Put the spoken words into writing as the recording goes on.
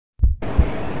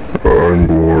I'm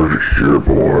bored, you're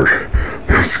bored.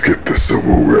 Let's get this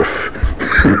over with.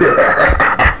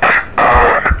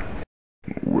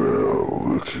 Well,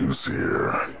 look who's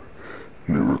here.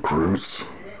 New recruits?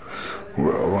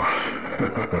 Well,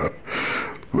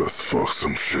 let's fuck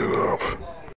some shit up.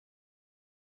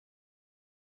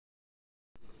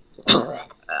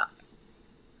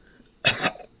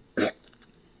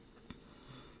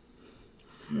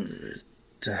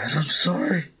 Dad, I'm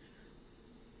sorry.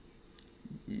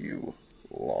 You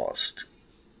lost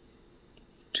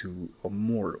to a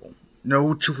mortal.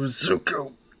 No, to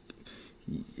Izuku.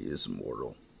 He is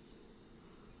mortal.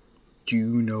 Do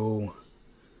you know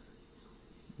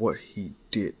what he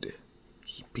did?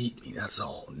 He beat me, that's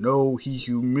all. No, he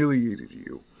humiliated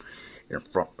you in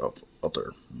front of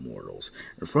other mortals,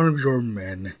 in front of your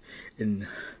men, and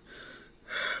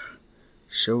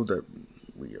showed that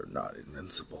we are not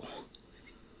invincible.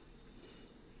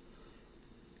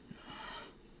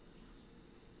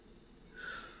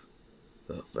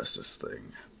 The hephaestus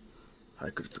thing, I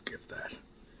could forgive that.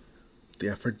 The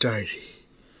Aphrodite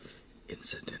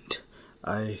incident,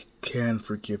 I can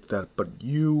forgive that, but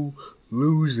you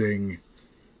losing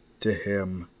to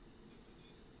him,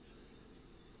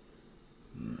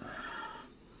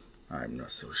 I'm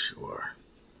not so sure.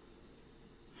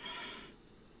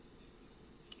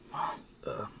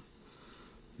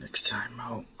 Next time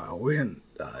I'll win.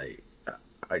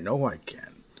 I know I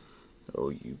can. Oh,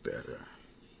 you better.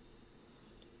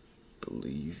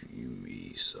 Believe you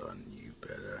me, son, you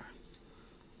better.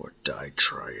 Or die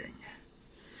trying.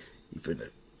 Even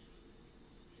if...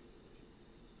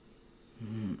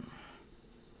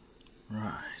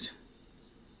 Right.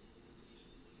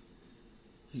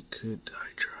 You could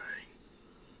die trying.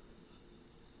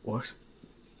 What?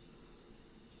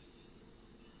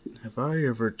 Have I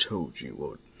ever told you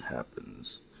what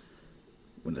happens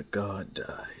when a god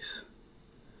dies?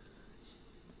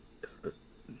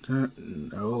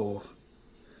 No.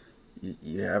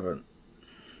 You haven't.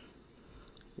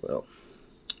 Well,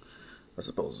 I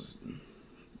suppose it's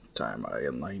time I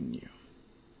enlighten you.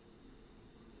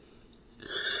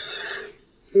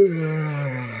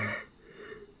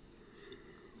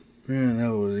 Man,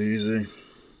 that was easy.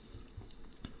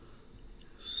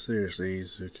 Seriously,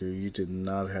 Izuku, you did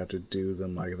not have to do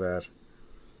them like that.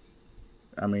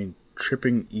 I mean,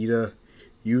 tripping Ida,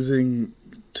 using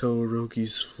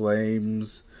Todoroki's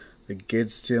flames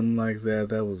against him like that,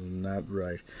 that was not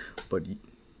right. But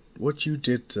what you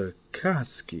did to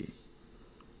Katsuki,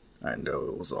 I know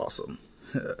it was awesome.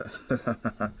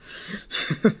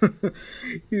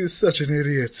 He is such an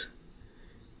idiot.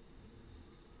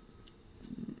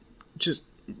 Just,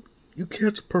 you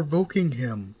kept provoking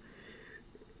him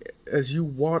as you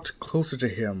walked closer to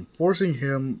him, forcing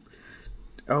him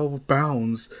out of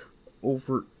bounds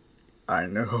over... I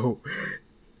know.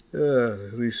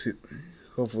 At least,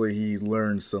 hopefully he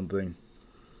learned something.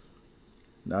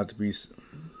 Not to be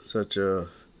such a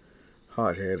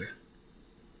hothead.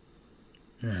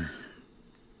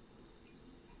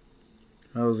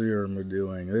 How's Irma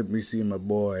doing? Let me see my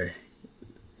boy.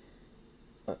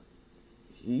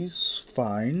 He's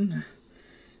fine.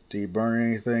 Did he burn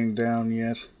anything down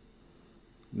yet?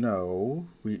 No.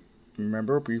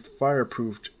 Remember, we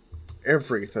fireproofed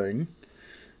everything.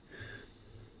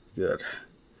 Good.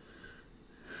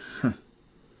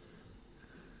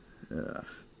 Yeah.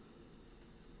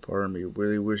 Part of me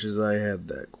really wishes I had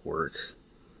that quirk,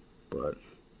 but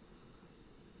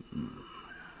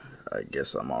I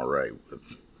guess I'm alright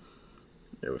with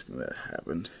everything that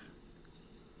happened.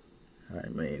 I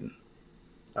mean,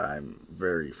 I'm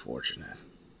very fortunate.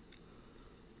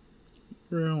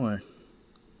 Really?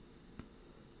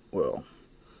 Well,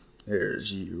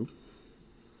 there's you,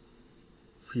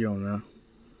 Fiona,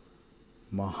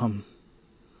 Mom,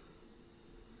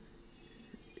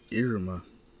 Irma.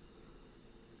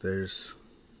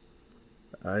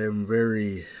 I am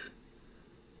very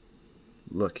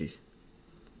lucky.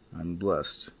 I'm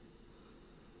blessed.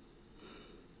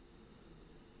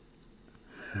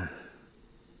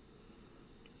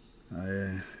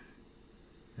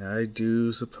 I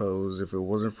do suppose if it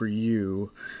wasn't for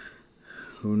you,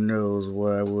 who knows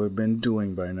what I would have been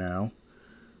doing by now.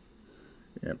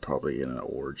 Yeah, probably in an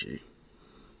orgy.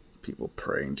 People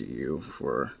praying to you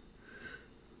for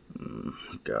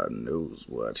God knows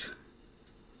what.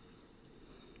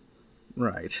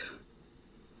 Right.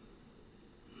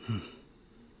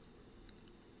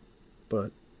 But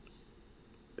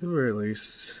at the very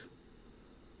least,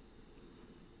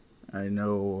 I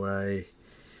know I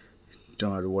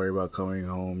don't have to worry about coming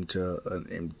home to an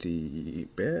empty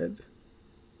bed.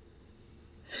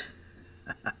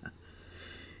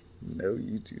 No,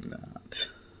 you do not.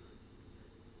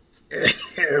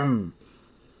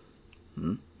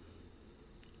 Hmm?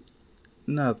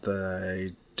 Not that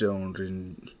I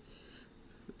don't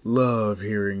love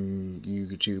hearing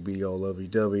you two be all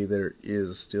lovey-dovey. There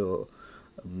is still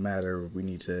a matter we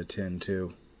need to attend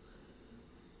to.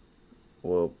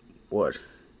 Well, what?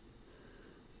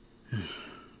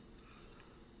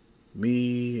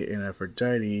 Me and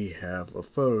Aphrodite have a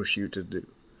photo shoot to do,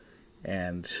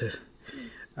 and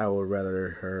I would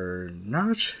rather her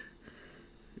not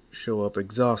show up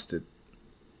exhausted.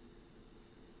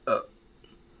 Uh,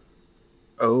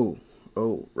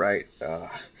 right,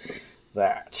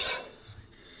 that.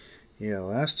 Yeah,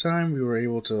 last time we were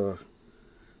able to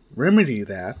remedy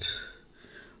that,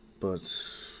 but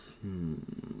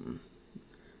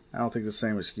I don't think the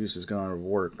same excuse is going to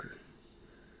work.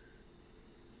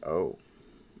 Oh,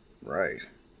 right.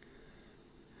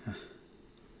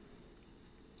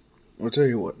 I'll tell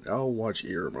you what, I'll watch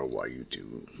Irma while you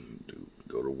two do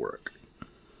go to work.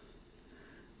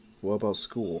 What about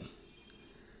school?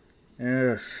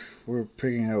 Yeah, we're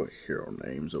picking out hero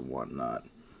names and whatnot.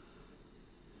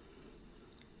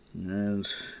 And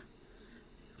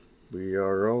we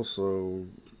are also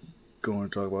going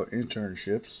to talk about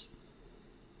internships.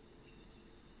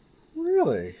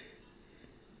 Really?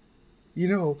 You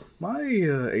know, my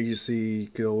agency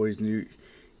could always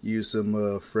use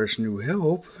some fresh new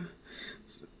help.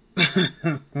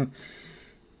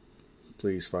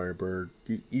 Please, Firebird,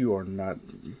 you are not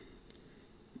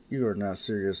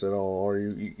serious at all, are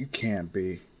you? You can't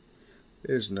be.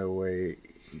 There's no way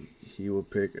he would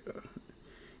pick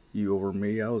you over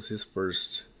me. I was his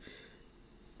first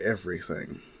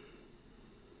everything.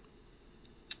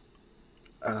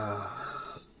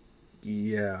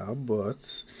 Yeah,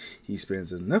 but he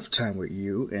spends enough time with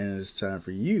you, and it's time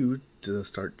for you to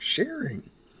start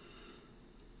sharing.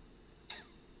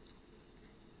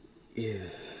 Yeah.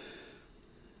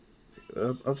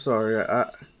 I'm sorry.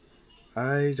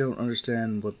 I don't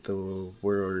understand what the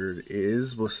word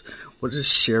is. What does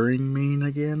sharing mean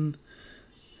again?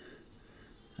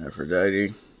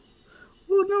 Aphrodite.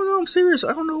 Well, no, I'm serious.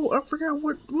 I don't know. I forgot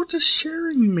what does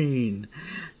sharing mean.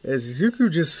 As Zuko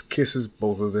just kisses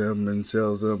both of them and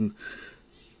tells them,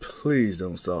 "Please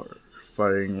don't start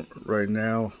fighting right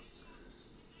now.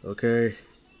 Okay,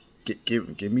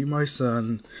 give me my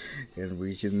son, and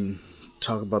we can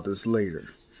talk about this later.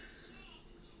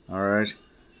 All right?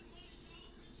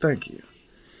 Thank you."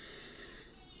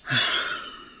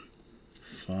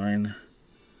 Fine.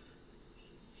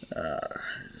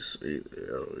 Sweet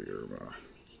little.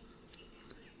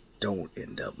 Don't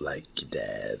end up like your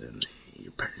dad and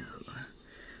your parents.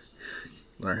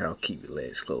 Learn how to keep your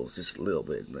legs closed just a little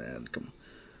bit, man. Come on.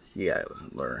 You gotta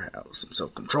learn how some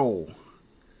self-control.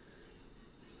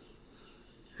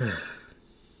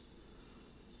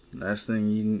 Last thing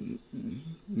you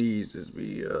need is to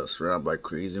be surrounded by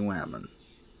crazy women.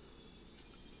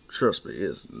 Trust me,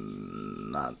 it's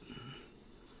not.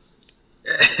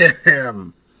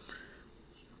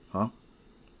 Huh?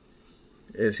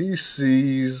 As he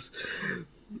sees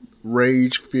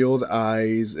rage-filled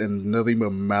eyes and nothing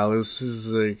but malice,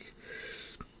 is like,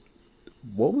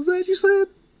 what was that you said?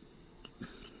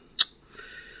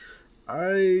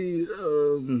 I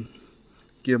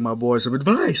give my boy some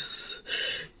advice.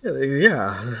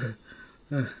 Yeah.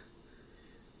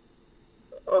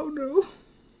 Oh no.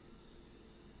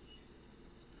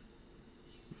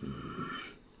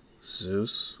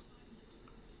 Zeus?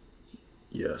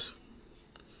 Yes.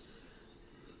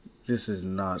 This is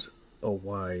not a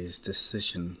wise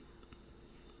decision.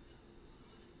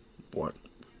 What?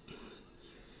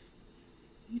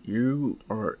 You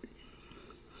are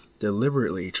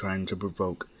deliberately trying to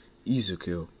provoke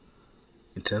Izuku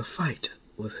into a fight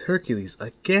with Hercules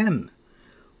again.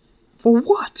 For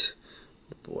what?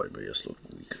 The boy made us look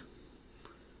weak.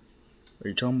 Are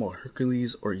you talking about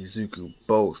Hercules or Izuku?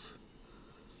 Both.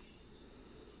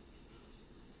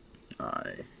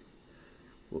 I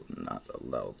will not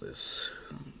allow this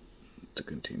to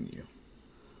continue.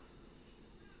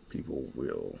 People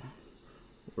will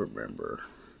remember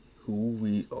who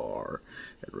we are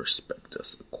and respect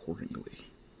us accordingly.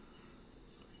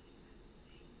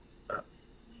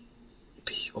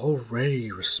 They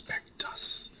already respect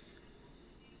us.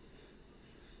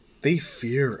 They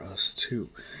fear us too.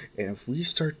 And if we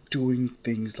start doing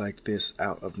things like this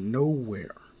out of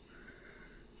nowhere,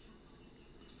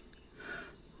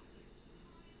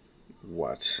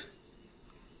 what?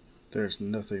 There's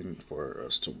nothing for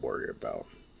us to worry about.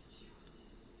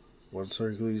 Once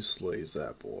Hercules slays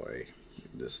that boy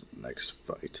in this next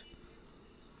fight,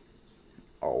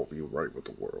 I'll be right with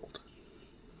the world.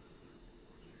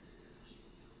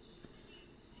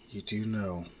 You do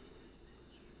know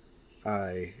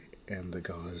I am the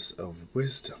goddess of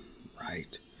wisdom,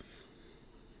 right?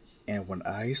 And when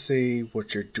I say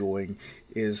what you're doing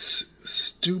is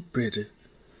stupid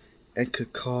and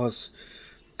could cause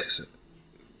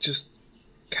just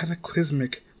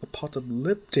cataclysmic,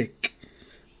 apocalyptic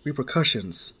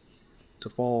repercussions to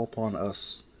fall upon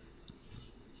us,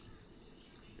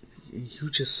 you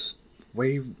just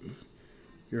wave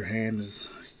your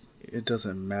hands. It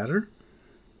doesn't matter.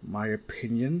 My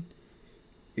opinion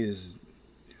is,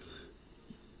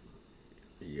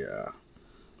 yeah,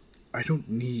 I don't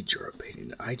need your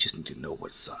opinion. I just need to know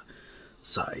what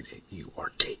side you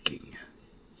are taking.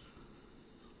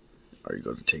 Are you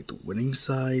going to take the winning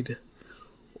side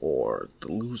or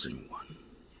the losing one?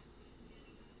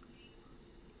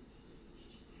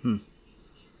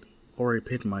 Already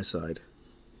picked my side.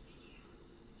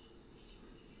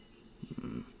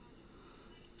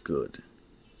 Good.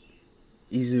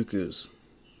 Izuku's.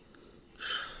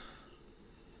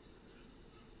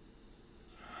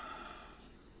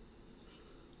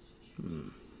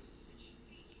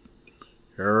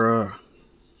 Era.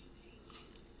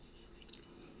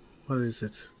 What is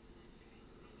it?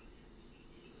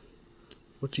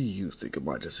 What do you think of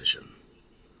my decision?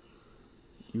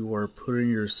 You are putting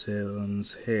your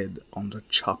son's head on the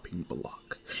chopping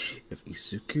block. If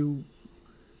Izuku...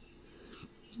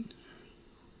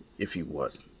 If he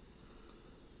what?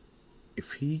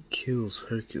 If he kills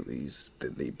Hercules,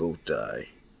 then they both die.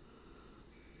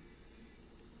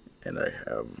 And I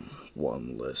have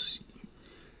one less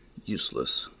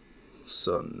useless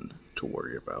son to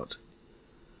worry about.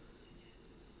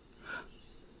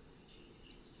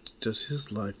 Does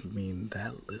his life mean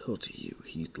that little to you?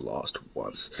 He'd lost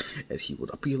once, and he would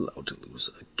not be allowed to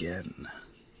lose again.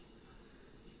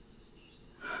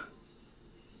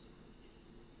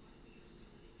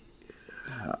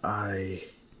 I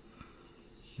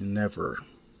never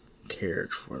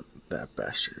cared for that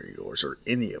bastard of yours, or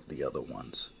any of the other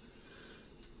ones,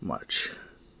 much.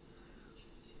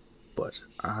 But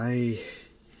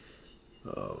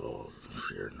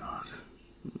fear not,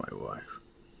 my wife.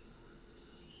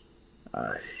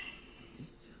 I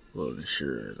will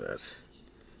ensure that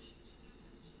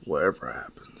whatever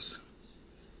happens,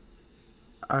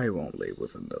 I won't lay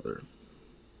with another.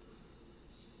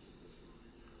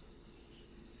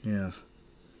 Yeah,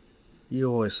 you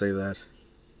always say that.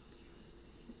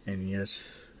 And yet,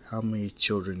 how many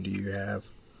children do you have,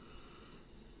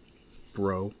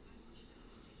 bro?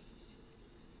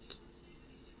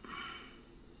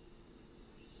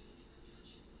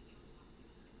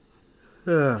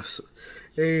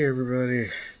 Hey everybody.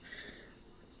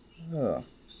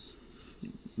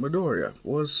 Midoriya,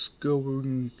 what's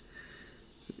going...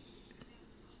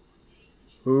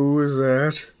 Who is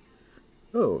that?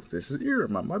 Oh, this is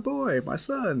Iruma, my boy, my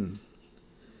son.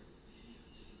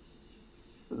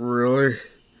 Really?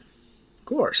 Of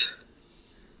course.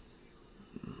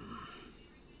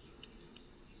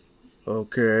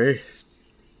 Okay.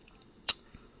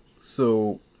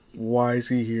 So, why is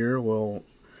he here? Well,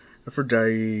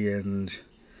 Aphrodite and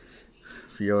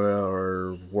Fiona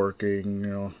are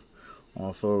working, on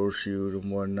a photo shoot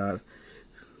and whatnot.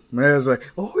 Man, I was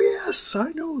like, oh yes,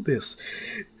 I know this.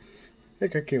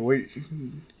 Heck, I can't wait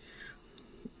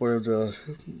for him to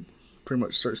pretty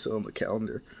much start selling the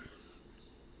calendar.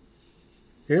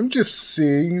 Him just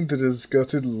seeing the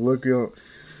disgusted look on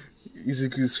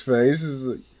Izuku's face is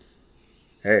like,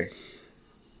 hey,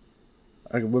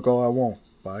 I can look all I want,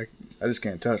 but I just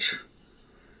can't touch.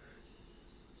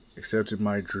 Except in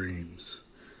my dreams.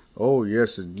 Oh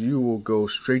yes, and you will go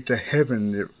straight to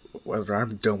heaven whether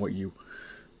I'm done with you.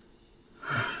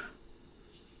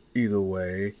 Either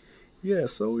way. Yeah,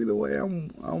 so either way, I'm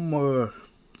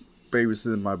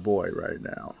babysitting my boy right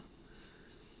now.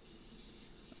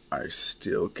 I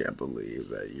still can't believe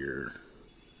that you're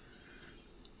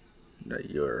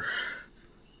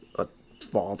a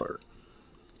father,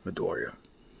 Midoriya.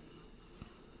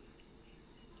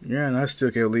 Yeah, and I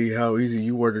still can't believe how easy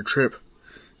you were to trip.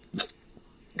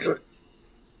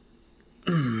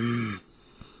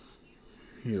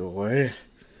 Either way.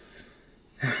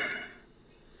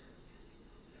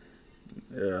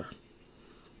 Yeah.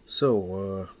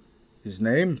 So, his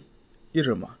name?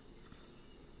 Iruma.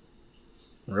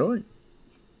 Really?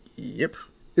 Yep.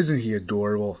 Isn't he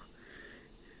adorable?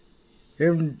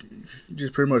 Him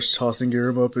just pretty much tossing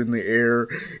Iruma up in the air.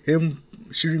 Him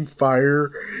shooting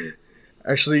fire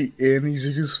actually in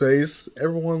Izuku's face.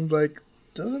 Everyone's like,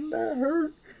 doesn't that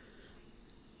hurt?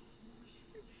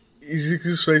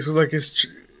 Izuku's face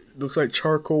looks like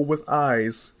charcoal with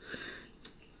eyes.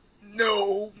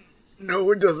 No,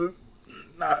 it doesn't.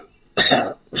 Not.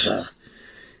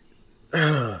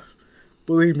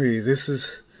 Believe me, this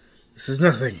is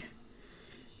nothing.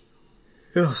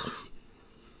 Ugh.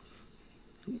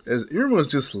 As Irma's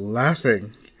just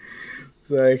laughing.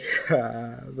 Like,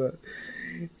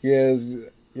 yes,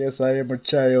 I am a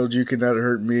child. You cannot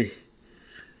hurt me.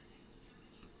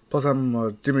 Plus, I'm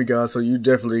a demigod, so you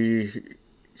definitely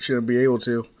shouldn't be able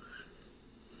to.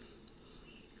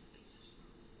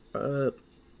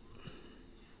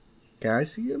 Can I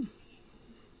see him?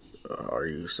 Are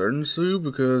you certain, Sue?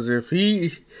 Because if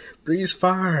he breathes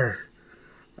fire,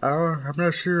 I'm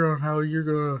not sure on how you're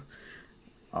gonna.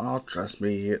 Oh, trust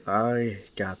me, I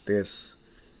got this.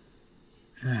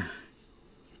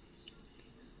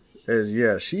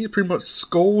 Yeah, she's pretty much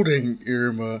scolding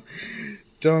Irma,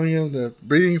 telling him that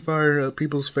breathing fire at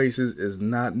people's faces is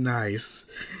not nice.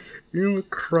 Irma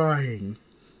crying.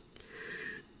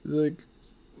 Like,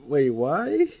 wait,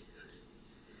 why?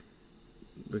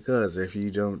 Because if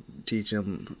you don't teach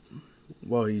him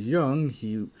while he's young,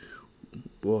 he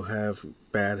will have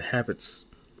bad habits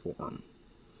form.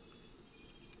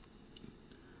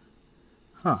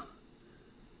 Huh.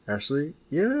 Actually,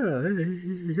 yeah,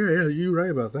 you're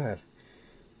right about that.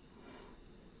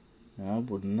 I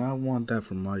would not want that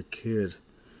for my kid.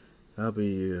 That'd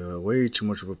be way too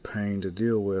much of a pain to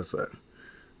deal with.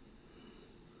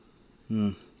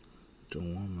 Don't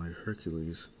want my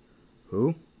Hercules.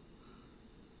 Who?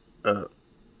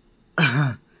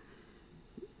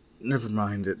 Never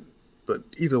mind it. But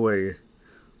either way,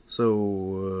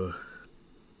 so,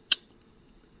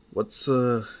 what's,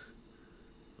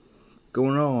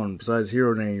 going on besides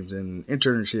hero names and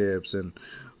internships and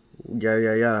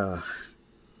yada.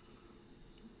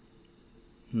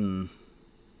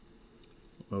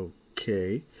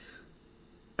 Okay.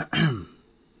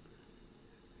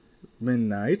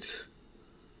 Midnight.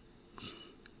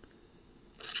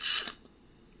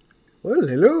 Well,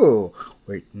 hello.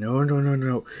 Wait,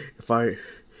 no. If I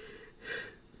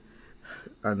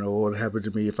know what happened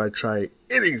to me if I try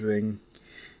anything.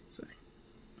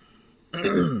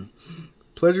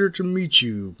 Pleasure to meet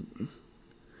you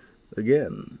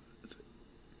again.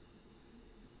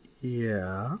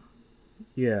 Yeah.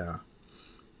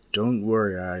 Don't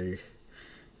worry,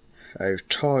 I've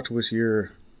talked with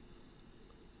your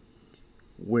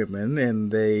women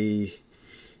and they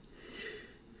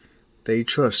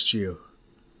trust you.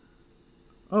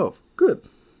 Oh, good.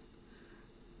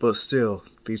 But still,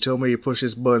 they told me to push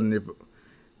this button if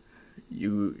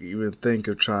you even think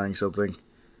of trying something.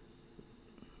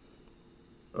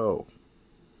 Oh.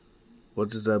 What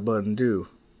does that button do?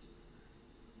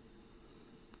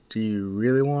 Do you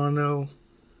really want to know?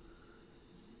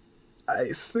 I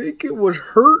think it would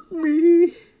hurt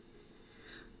me.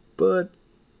 But,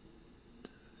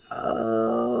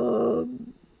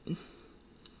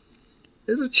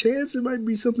 there's a chance it might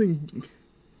be something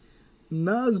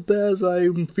not as bad as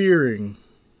I'm fearing.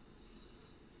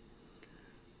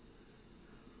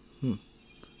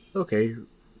 Okay,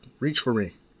 reach for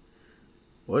me.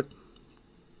 What?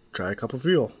 Try a cup of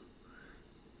fuel.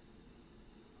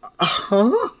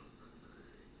 Huh?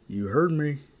 You heard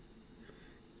me.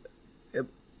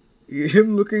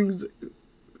 Him looking.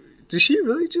 Did she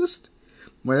really just?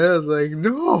 My dad was like,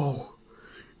 no,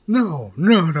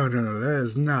 that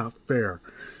is not fair.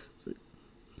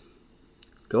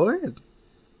 Go ahead.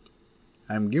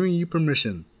 I'm giving you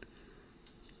permission.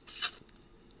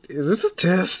 Is this a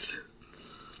test?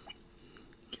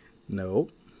 No.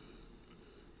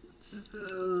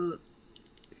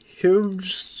 Him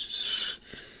just,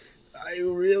 I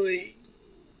really.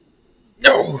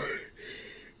 No.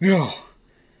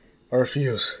 I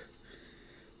refuse.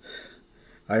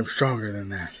 I'm stronger than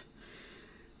that.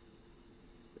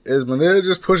 As Manila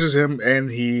just pushes him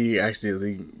and he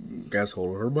accidentally gets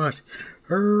hold of her butt.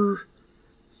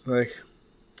 It's like,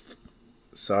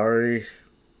 sorry,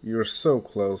 you were so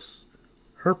close.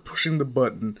 Her pushing the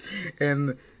button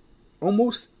and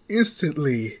almost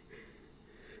instantly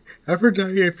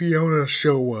Aphrodite and Fiona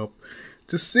show up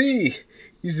to see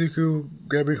Izuku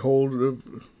grabbing hold of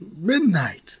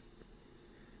Midnight.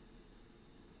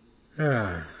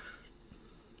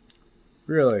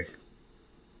 Really?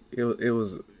 It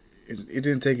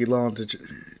didn't take you long to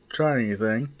try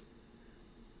anything.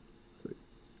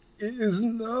 It is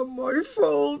not my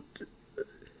fault.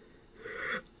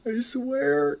 I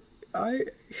swear, I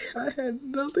had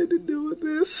nothing to do with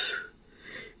this.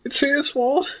 It's his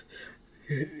fault.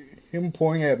 Him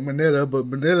pointing at Mineta, but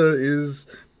Mineta is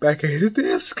back at his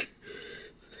desk.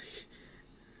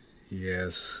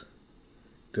 Yes.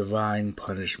 Divine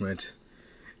punishment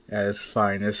at its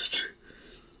finest.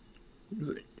 He's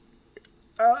like,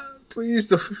 please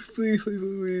don't,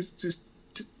 please, just,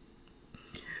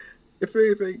 if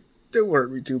anything, don't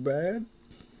hurt me too bad.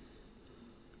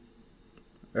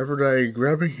 Aphrodite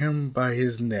grabbing him by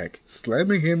his neck,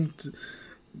 slamming him to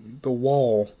the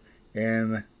wall,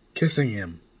 and kissing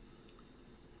him.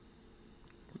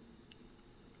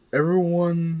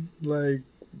 Everyone, like,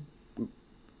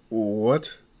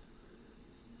 what?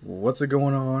 What's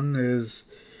going on?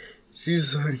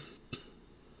 She's like,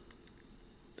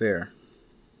 there.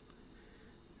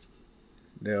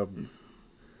 Now,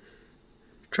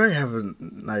 try to have a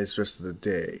nice rest of the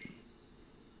day.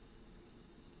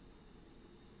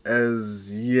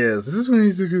 Yes, this is when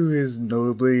Izuku is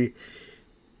notably,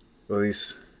 at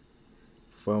least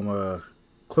from a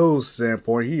clothes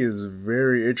standpoint, he is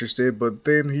very interested, but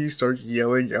then he starts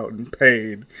yelling out in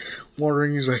pain.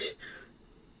 Wondering, he's like,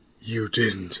 you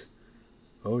didn't.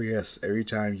 Oh yes, every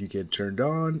time you get turned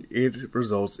on, it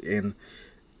results in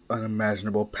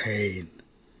unimaginable pain.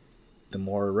 The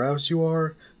more aroused you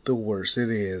are, the worse it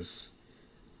is.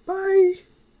 Bye!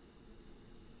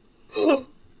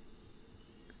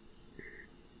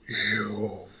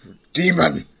 You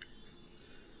demon!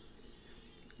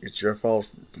 It's your fault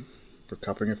for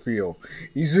copping a feel.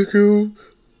 Izuku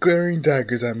glaring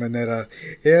daggers at Mineta.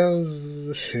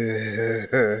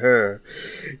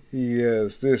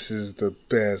 Yes, this is the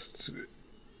best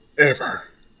ever.